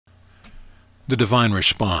The divine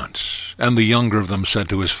response. And the younger of them said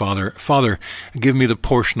to his father, Father, give me the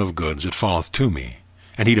portion of goods that falleth to me.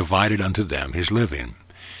 And he divided unto them his living.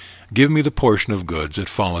 Give me the portion of goods that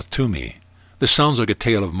falleth to me. This sounds like a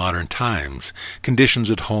tale of modern times. Conditions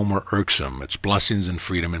at home were irksome. Its blessings and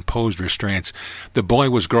freedom imposed restraints. The boy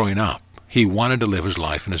was growing up. He wanted to live his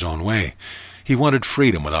life in his own way. He wanted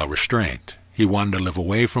freedom without restraint. He wanted to live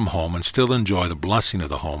away from home and still enjoy the blessing of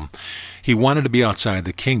the home. He wanted to be outside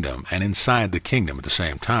the kingdom and inside the kingdom at the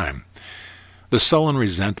same time. The sullen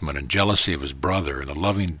resentment and jealousy of his brother and the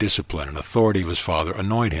loving discipline and authority of his father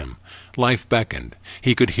annoyed him. Life beckoned.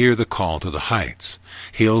 He could hear the call to the heights.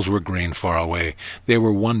 Hills were green far away. They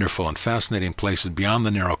were wonderful and fascinating places beyond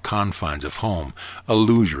the narrow confines of home,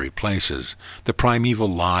 illusory places, the primeval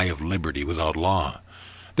lie of liberty without law.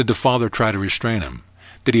 Did the father try to restrain him?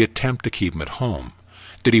 Did he attempt to keep him at home?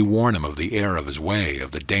 Did he warn him of the error of his way,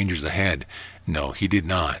 of the dangers ahead? No, he did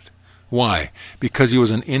not. Why? Because he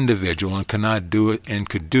was an individual and could not do it and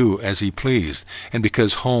could do as he pleased, and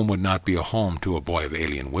because home would not be a home to a boy of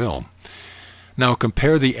alien will. Now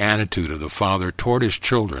compare the attitude of the father toward his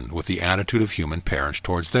children with the attitude of human parents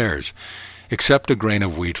towards theirs. Except a grain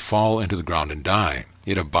of wheat fall into the ground and die,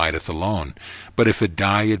 it abideth alone, but if it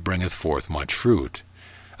die, it bringeth forth much fruit.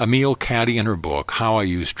 Emile Cady in her book, How I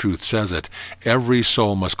Use Truth, says it, every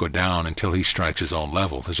soul must go down until he strikes his own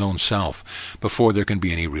level, his own self, before there can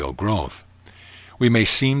be any real growth. We may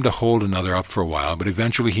seem to hold another up for a while, but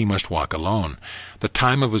eventually he must walk alone. The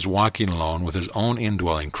time of his walking alone with his own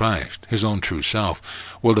indwelling Christ, his own true self,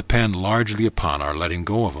 will depend largely upon our letting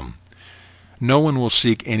go of him. No one will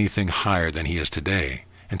seek anything higher than he is today,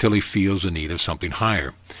 until he feels the need of something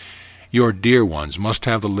higher. Your dear ones must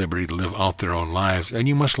have the liberty to live out their own lives, and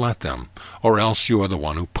you must let them, or else you are the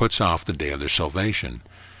one who puts off the day of their salvation.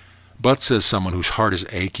 But, says someone whose heart is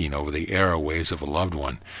aching over the error ways of a loved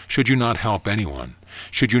one, should you not help anyone?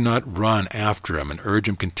 Should you not run after him and urge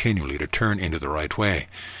him continually to turn into the right way?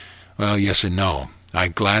 Well, yes and no. I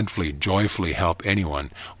gladly, joyfully help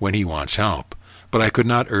anyone when he wants help, but I could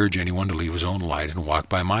not urge anyone to leave his own light and walk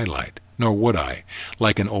by my light. Nor would I,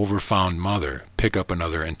 like an overfond mother, pick up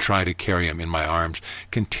another and try to carry him in my arms,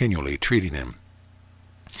 continually treating him.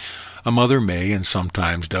 A mother may, and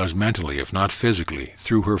sometimes does mentally, if not physically,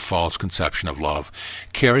 through her false conception of love,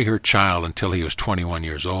 carry her child until he is 21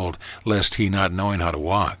 years old, lest he, not knowing how to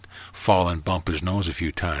walk, fall and bump his nose a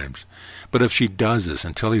few times. But if she does this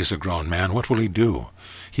until he is a grown man, what will he do?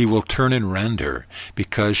 He will turn and rend her,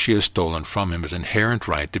 because she has stolen from him his inherent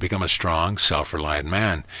right to become a strong, self-reliant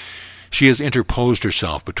man. She has interposed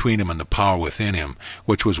herself between him and the power within him,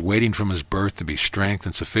 which was waiting from his birth to be strength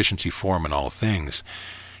and sufficiency for him in all things.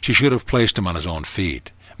 She should have placed him on his own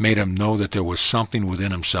feet, made him know that there was something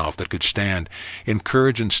within himself that could stand,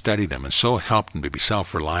 encouraged and steadied him, and so helped him to be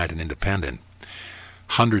self-reliant and independent.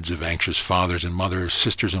 Hundreds of anxious fathers and mothers,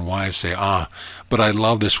 sisters and wives say, but I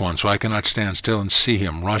love this one, so I cannot stand still and see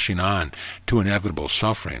him rushing on to inevitable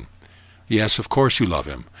suffering. Yes, of course you love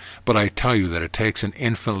him, but I tell you that it takes an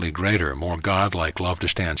infinitely greater, more godlike love to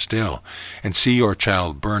stand still and see your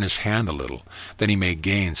child burn his hand a little, that he may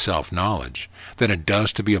gain self-knowledge, than it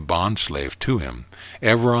does to be a bond-slave to him,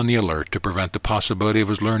 ever on the alert to prevent the possibility of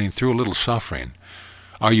his learning through a little suffering.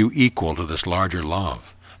 Are you equal to this larger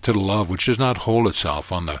love, to the love which does not hold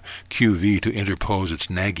itself on the qui-vive to interpose its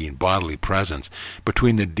nagging bodily presence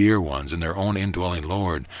between the dear ones and their own indwelling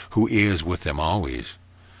Lord, who is with them always?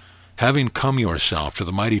 Having come yourself to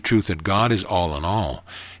the mighty truth that God is all in all,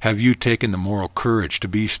 have you taken the moral courage to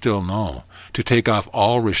be still no, to take off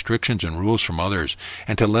all restrictions and rules from others,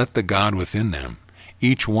 and to let the God within them,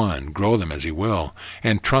 each one, grow them as he will,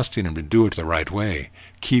 and trusting him to do it the right way,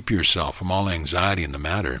 keep yourself from all anxiety in the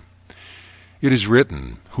matter? It is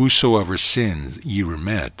written, Whosoever sins ye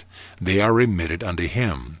remit, they are remitted unto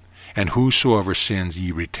him, and whosoever sins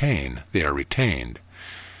ye retain, they are retained.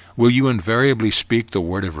 Will you invariably speak the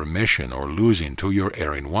word of remission or losing to your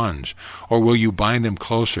erring ones, or will you bind them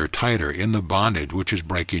closer, tighter, in the bondage which is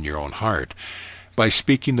breaking your own heart, by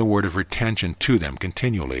speaking the word of retention to them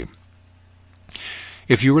continually?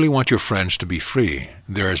 If you really want your friends to be free,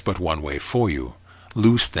 there is but one way for you.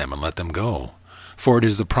 Loose them and let them go. For it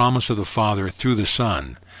is the promise of the Father through the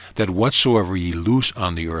Son, that whatsoever ye loose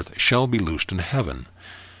on the earth shall be loosed in heaven.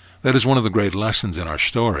 That is one of the great lessons in our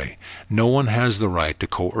story. No one has the right to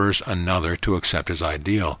coerce another to accept his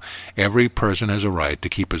ideal. Every person has a right to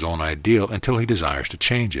keep his own ideal until he desires to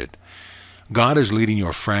change it. God is leading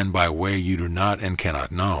your friend by a way you do not and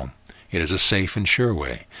cannot know. It is a safe and sure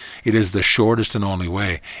way. It is the shortest and only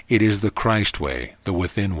way. It is the Christ way, the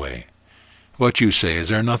within way. But you say, is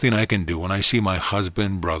there nothing I can do when I see my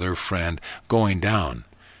husband, brother, friend going down?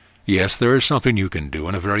 Yes, there is something you can do,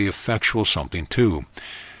 and a very effectual something too.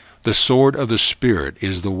 The sword of the Spirit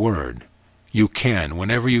is the Word. You can,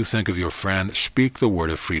 whenever you think of your friend, speak the word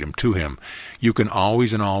of freedom to him. You can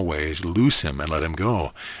always and always loose him and let him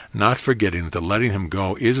go, not forgetting that the letting him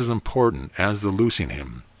go is as important as the loosing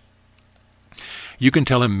him. You can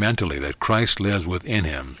tell him mentally that Christ lives within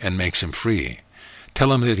him and makes him free.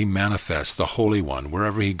 Tell him that he manifests the Holy One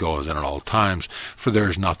wherever he goes and at all times, for there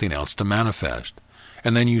is nothing else to manifest.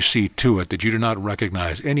 And then you see to it that you do not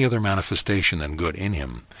recognize any other manifestation than good in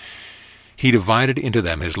him. He divided into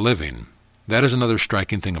them his living. That is another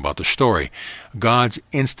striking thing about the story. God's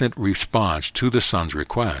instant response to the son's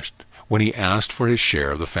request. When he asked for his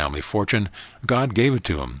share of the family fortune, God gave it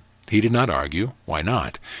to him. He did not argue. Why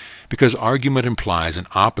not? Because argument implies an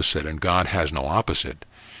opposite, and God has no opposite.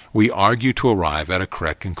 We argue to arrive at a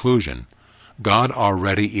correct conclusion. God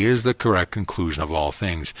already is the correct conclusion of all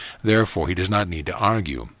things. Therefore, he does not need to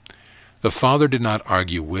argue. The father did not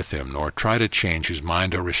argue with him, nor try to change his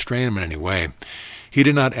mind or restrain him in any way. He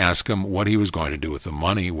did not ask him what he was going to do with the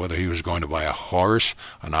money, whether he was going to buy a horse,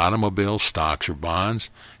 an automobile, stocks, or bonds.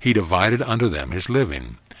 He divided unto them his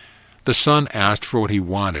living. The son asked for what he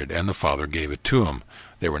wanted, and the father gave it to him.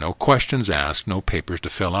 There were no questions asked, no papers to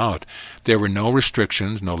fill out. There were no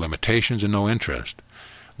restrictions, no limitations, and no interest.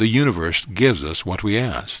 The universe gives us what we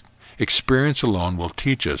ask. Experience alone will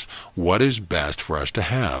teach us what is best for us to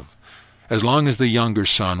have. As long as the younger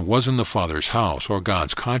son was in the father's house, or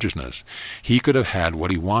God's consciousness, he could have had what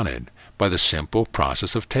he wanted by the simple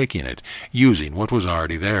process of taking it, using what was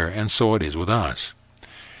already there, and so it is with us.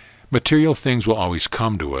 Material things will always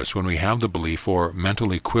come to us when we have the belief or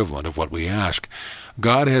mental equivalent of what we ask.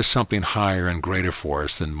 God has something higher and greater for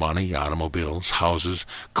us than money, automobiles, houses,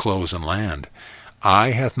 clothes, and land.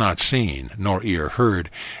 Eye hath not seen, nor ear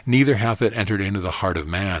heard, neither hath it entered into the heart of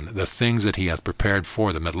man, the things that he hath prepared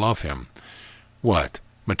for them that love him. What?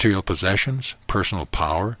 Material possessions? Personal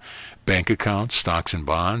power? Bank accounts? Stocks and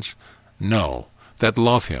bonds? No, that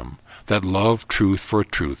love him, that love truth for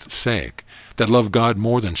truth's sake, that love God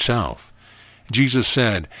more than self. Jesus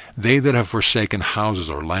said, They that have forsaken houses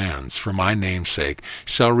or lands for my name's sake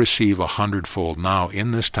shall receive 100-fold now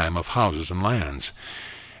in this time of houses and lands.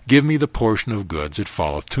 Give me the portion of goods that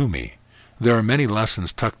falleth to me. There are many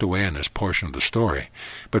lessons tucked away in this portion of the story,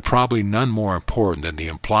 but probably none more important than the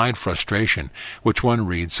implied frustration which one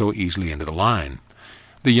reads so easily into the line.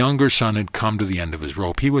 The younger son had come to the end of his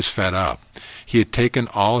rope. He was fed up. He had taken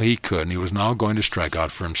all he could, and he was now going to strike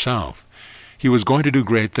out for himself. He was going to do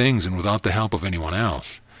great things, and without the help of anyone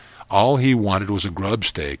else. All he wanted was a grub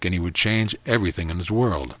stake, and he would change everything in his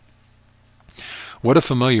world. What a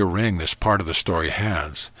familiar ring this part of the story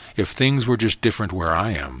has. If things were just different where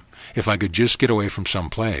I am, if I could just get away from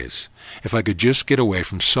some place, if I could just get away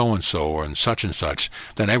from so-and-so or and such,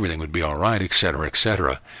 then everything would be all right, etc.,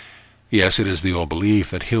 etc. Yes, it is the old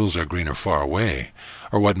belief that hills are greener far away,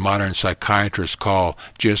 or what modern psychiatrists call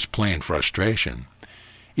just plain frustration.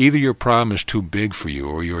 Either your problem is too big for you,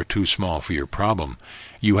 or you are too small for your problem.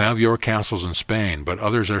 You have your castles in Spain, but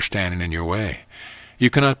others are standing in your way. You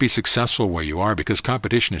cannot be successful where you are because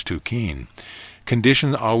competition is too keen.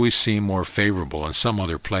 Conditions always seem more favorable in some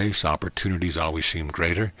other place. Opportunities always seem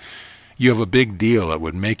greater. You have a big deal that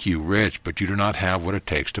would make you rich, but you do not have what it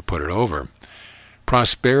takes to put it over.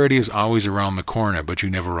 Prosperity is always around the corner, but you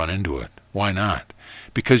never run into it. Why not?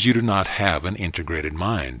 Because you do not have an integrated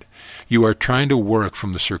mind. You are trying to work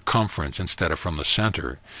from the circumference instead of from the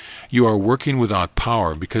center. You are working without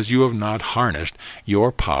power because you have not harnessed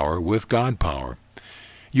your power with God power.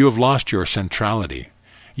 You have lost your centrality.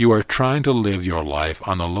 You are trying to live your life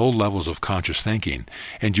on the low levels of conscious thinking,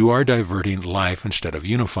 and you are diverting life instead of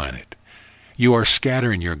unifying it. You are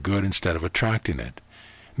scattering your good instead of attracting it.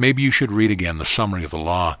 Maybe you should read again the summary of the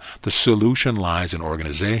law. The solution lies in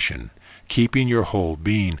organization, keeping your whole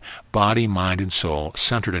being, body, mind, and soul,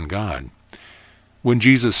 centered in God. When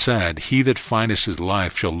Jesus said, He that findeth his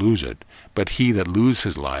life shall lose it, but he that lose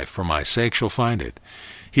his life for my sake shall find it,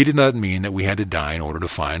 he did not mean that we had to die in order to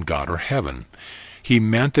find God or heaven. He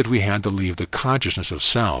meant that we had to leave the consciousness of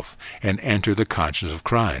self and enter the consciousness of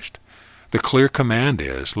Christ. The clear command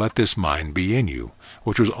is, let this mind be in you,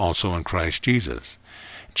 which was also in Christ Jesus.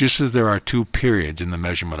 Just as there are two periods in the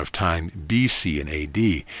measurement of time, BC and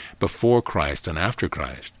AD, before Christ and after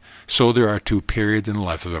Christ, so there are two periods in the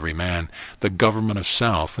life of every man, the government of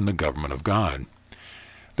self and the government of God.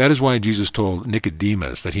 That is why Jesus told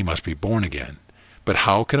Nicodemus that he must be born again. But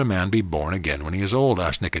how can a man be born again when he is old?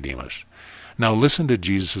 Asked Nicodemus. Now listen to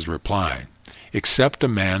Jesus' reply. Except a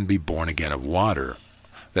man be born again of water.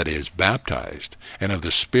 that is, baptized, and of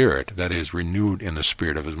the Spirit, that is, renewed in the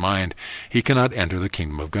spirit of his mind, he cannot enter the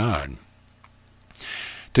kingdom of God.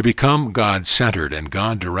 To become God-centered and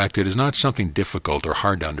God-directed is not something difficult or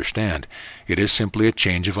hard to understand. It is simply a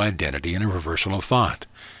change of identity and a reversal of thought.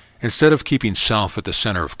 Instead of keeping self at the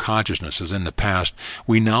center of consciousness as in the past,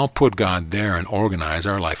 we now put God there and organize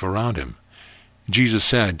our life around him. Jesus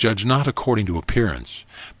said, "Judge not according to appearance,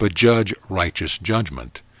 but judge righteous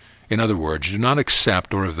judgment." In other words, do not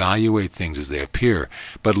accept or evaluate things as they appear,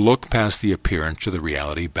 but look past the appearance to the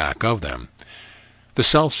reality back of them. The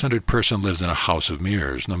self-centered person lives in a house of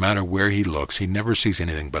mirrors. No matter where he looks, he never sees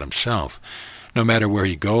anything but himself. No matter where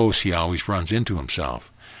he goes, he always runs into himself.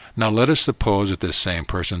 Now let us suppose that this same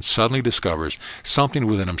person suddenly discovers something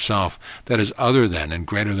within himself that is other than and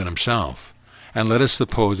greater than himself. And let us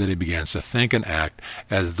suppose that he begins to think and act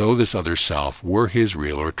as though this other self were his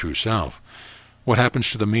real or true self. What happens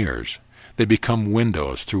to the mirrors? They become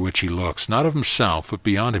windows through which he looks, not of himself, but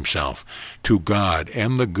beyond himself, to God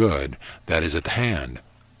and the good that is at hand.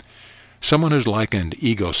 Someone has likened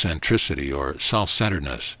egocentricity, or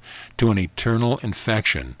self-centeredness, to an eternal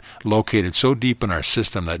infection located so deep in our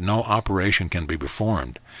system that no operation can be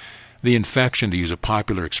performed. The infection, to use a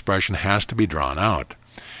popular expression, has to be drawn out.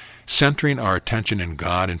 Centering our attention in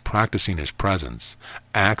God and practicing his presence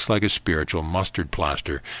acts like a spiritual mustard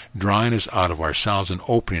plaster, drawing us out of ourselves and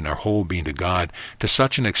opening our whole being to God to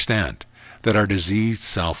such an extent that our diseased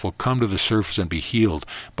self will come to the surface and be healed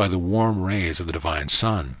by the warm rays of the divine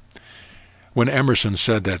sun. When Emerson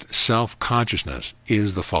said that self-consciousness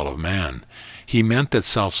is the fall of man, he meant that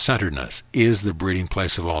self-centeredness is the breeding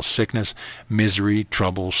place of all sickness, misery,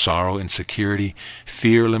 trouble, sorrow, insecurity,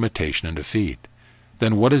 fear, limitation, and defeat.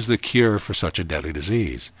 Then what is the cure for such a deadly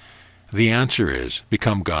disease? The answer is,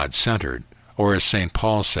 become God-centered, or as St.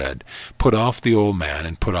 Paul said, put off the old man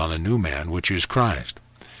and put on the new man, which is Christ.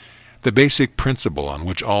 The basic principle on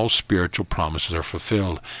which all spiritual promises are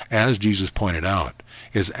fulfilled, as Jesus pointed out,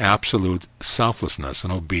 is absolute selflessness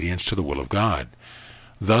and obedience to the will of God.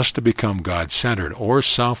 Thus, to become God-centered or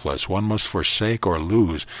selfless, one must forsake or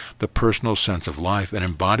lose the personal sense of life and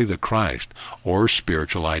embody the Christ or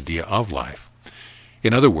spiritual idea of life.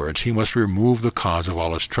 In other words, he must remove the cause of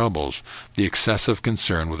all his troubles, the excessive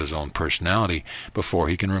concern with his own personality, before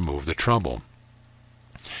he can remove the trouble.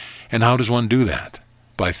 And how does one do that?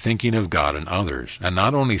 By thinking of God and others, and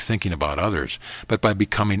not only thinking about others, but by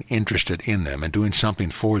becoming interested in them and doing something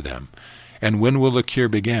for them. And when will the cure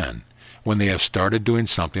begin? When they have started doing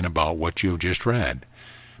something about what you have just read.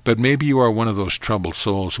 But maybe you are one of those troubled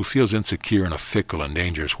souls who feels insecure in a fickle and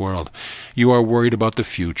dangerous world. You are worried about the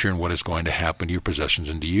future and what is going to happen to your possessions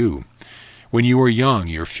and to you. When you were young,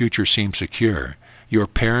 your future seemed secure. Your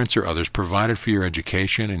parents or others provided for your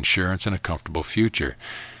education, insurance, and a comfortable future.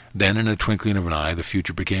 Then, in a twinkling of an eye, the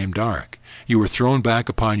future became dark. You were thrown back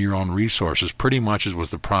upon your own resources, pretty much as was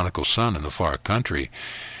the prodigal son in the far country.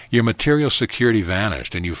 Your material security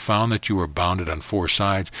vanished, and you found that you were bounded on four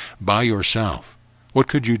sides by yourself. What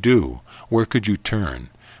could you do? Where could you turn?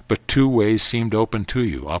 But two ways seemed open to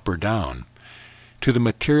you, up or down. To the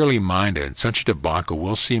materially minded, such a debacle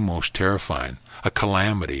will seem most terrifying, a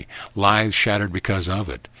calamity, lives shattered because of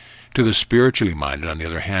it. To the spiritually minded, on the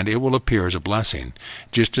other hand, it will appear as a blessing,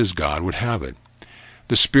 just as God would have it.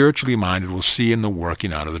 The spiritually minded will see in the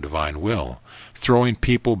working out of the divine will, throwing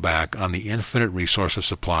people back on the infinite resource of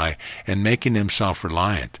supply and making them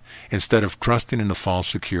self-reliant. Instead of trusting in the false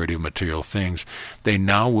security of material things, they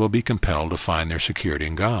now will be compelled to find their security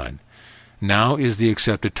in God. Now is the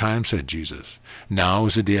accepted time, said Jesus. Now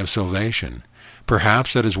is the day of salvation.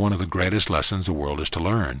 Perhaps that is one of the greatest lessons the world is to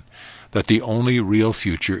learn, that the only real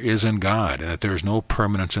future is in God, and that there is no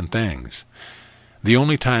permanence in things. The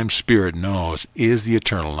only time spirit knows is the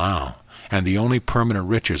eternal now, and the only permanent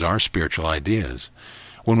riches are spiritual ideas.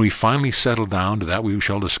 When we finally settle down to that, we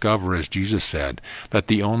shall discover, as Jesus said, that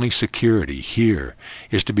the only security here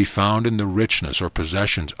is to be found in the richness or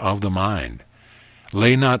possessions of the mind.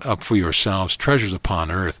 Lay not up for yourselves treasures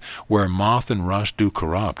upon earth, where moth and rust do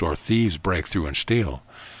corrupt, or thieves break through and steal.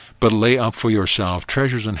 But lay up for yourself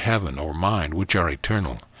treasures in heaven or mind, which are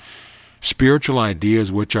eternal. Spiritual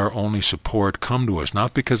ideas, which are only support, come to us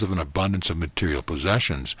not because of an abundance of material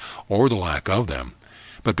possessions, or the lack of them,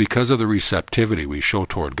 but because of the receptivity we show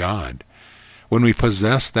toward God. When we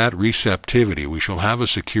possess that receptivity, we shall have a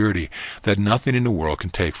security that nothing in the world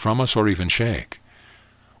can take from us or even shake.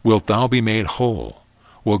 Wilt thou be made whole?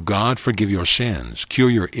 Will God forgive your sins,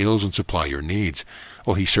 cure your ills, and supply your needs?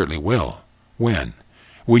 Well, he certainly will. When?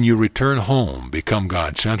 When you return home, become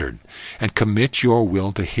God-centered, and commit your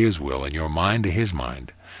will to his will and your mind to his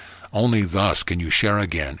mind. Only thus can you share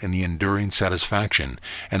again in the enduring satisfaction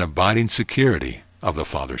and abiding security of the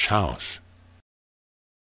Father's house.